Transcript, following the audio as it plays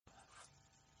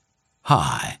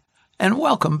Hi, and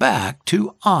welcome back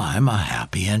to I'm a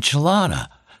Happy Enchilada.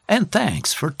 And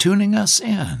thanks for tuning us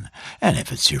in. And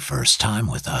if it's your first time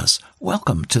with us,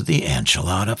 welcome to the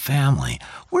Enchilada family.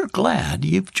 We're glad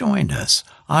you've joined us.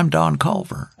 I'm Don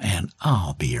Culver, and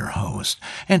I'll be your host.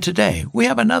 And today we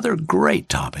have another great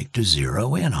topic to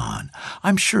zero in on.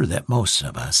 I'm sure that most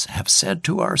of us have said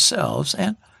to ourselves,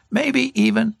 and maybe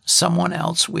even someone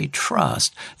else we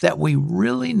trust, that we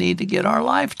really need to get our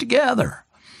life together.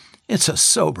 It's a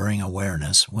sobering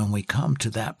awareness when we come to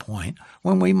that point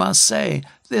when we must say,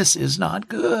 this is not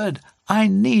good. I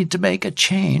need to make a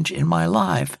change in my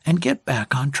life and get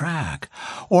back on track.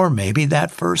 Or maybe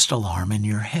that first alarm in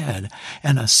your head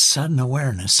and a sudden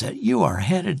awareness that you are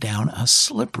headed down a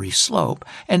slippery slope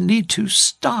and need to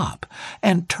stop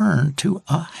and turn to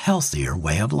a healthier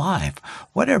way of life,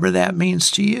 whatever that means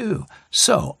to you.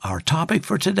 So our topic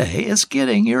for today is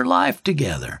getting your life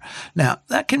together. Now,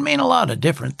 that can mean a lot of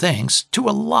different things to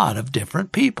a lot of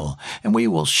different people, and we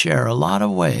will share a lot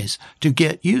of ways to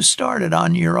get you started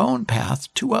on your own path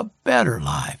to a better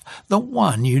life, the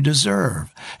one you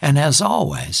deserve. And as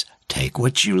always, take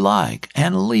what you like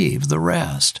and leave the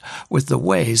rest with the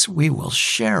ways we will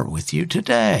share with you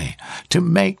today to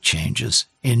make changes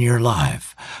in your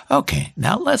life. Okay,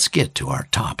 now let's get to our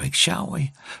topic, shall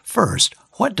we? First,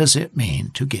 what does it mean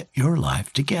to get your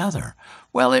life together?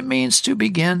 Well, it means to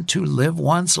begin to live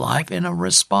one's life in a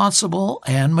responsible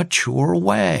and mature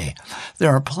way. There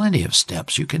are plenty of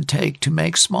steps you can take to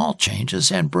make small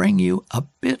changes and bring you a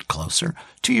bit closer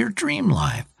to your dream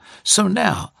life. So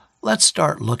now, let's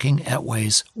start looking at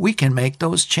ways we can make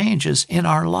those changes in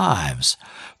our lives.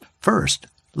 First,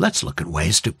 let's look at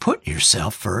ways to put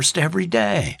yourself first every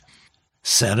day.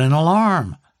 Set an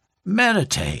alarm.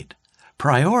 Meditate.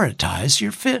 Prioritize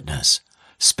your fitness.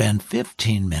 Spend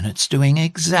 15 minutes doing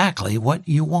exactly what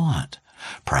you want.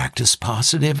 Practice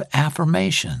positive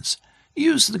affirmations.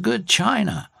 Use the good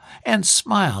china. And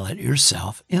smile at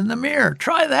yourself in the mirror.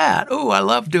 Try that. Oh, I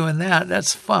love doing that.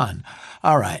 That's fun.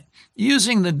 All right.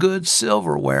 Using the good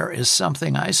silverware is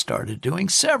something I started doing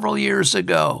several years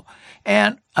ago.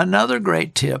 And another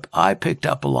great tip I picked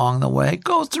up along the way,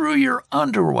 go through your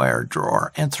underwear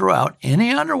drawer and throw out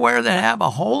any underwear that have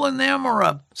a hole in them or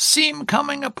a seam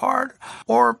coming apart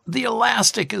or the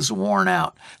elastic is worn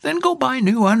out. Then go buy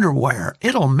new underwear.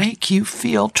 It'll make you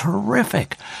feel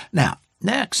terrific. Now,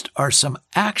 next are some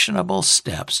actionable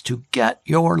steps to get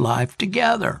your life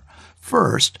together.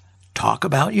 First, talk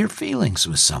about your feelings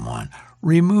with someone.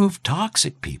 Remove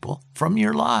toxic people from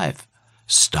your life.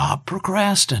 Stop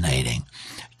procrastinating.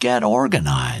 Get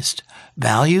organized.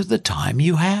 Value the time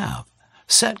you have.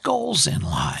 Set goals in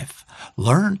life.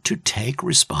 Learn to take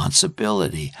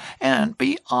responsibility and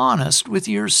be honest with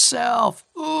yourself.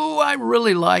 Ooh, I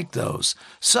really like those.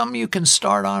 Some you can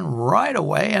start on right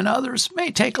away and others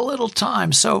may take a little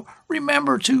time. So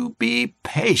remember to be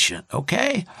patient,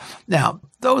 okay? Now,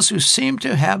 those who seem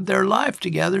to have their life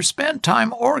together spend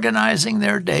time organizing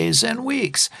their days and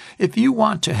weeks. If you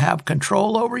want to have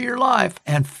control over your life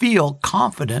and feel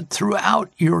confident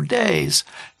throughout your days,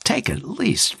 take at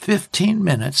least 15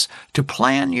 minutes to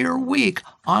plan your week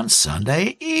on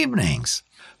Sunday evenings.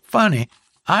 Funny,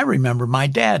 I remember my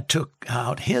dad took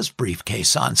out his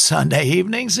briefcase on Sunday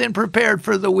evenings and prepared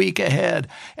for the week ahead.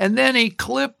 And then he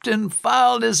clipped and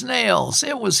filed his nails.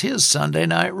 It was his Sunday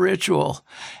night ritual.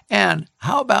 And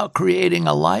how about creating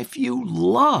a life you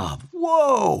love?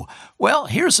 Whoa! Well,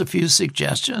 here's a few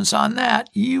suggestions on that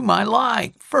you might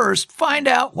like. First, find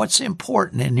out what's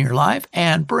important in your life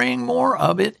and bring more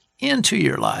of it into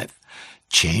your life.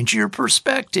 Change your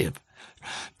perspective.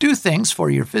 Do things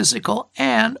for your physical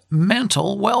and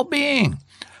mental well-being.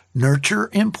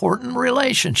 Nurture important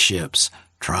relationships.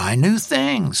 Try new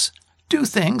things. Do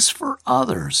things for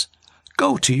others.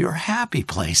 Go to your happy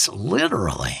place,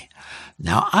 literally.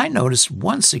 Now, I noticed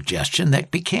one suggestion that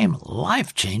became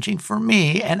life-changing for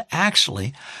me and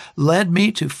actually led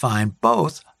me to find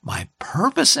both my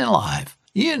purpose in life,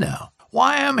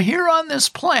 why I'm here on this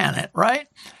planet, right?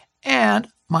 And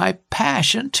my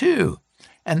passion, too.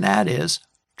 And that is,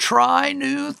 try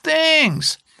new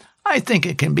things. I think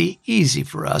it can be easy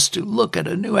for us to look at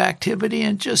a new activity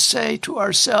and just say to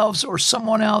ourselves or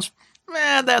someone else,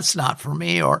 that's not for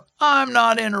me, or I'm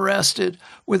not interested,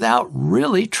 without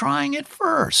really trying it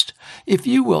first. If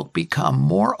you will become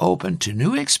more open to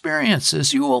new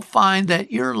experiences, you will find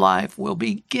that your life will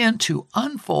begin to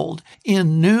unfold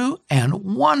in new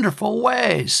and wonderful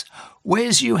ways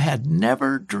you had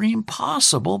never dreamed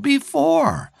possible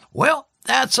before. Well,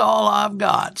 that's all I've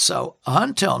got. So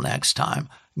until next time,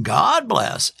 God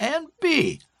bless and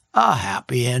be a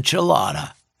happy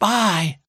enchilada. Bye.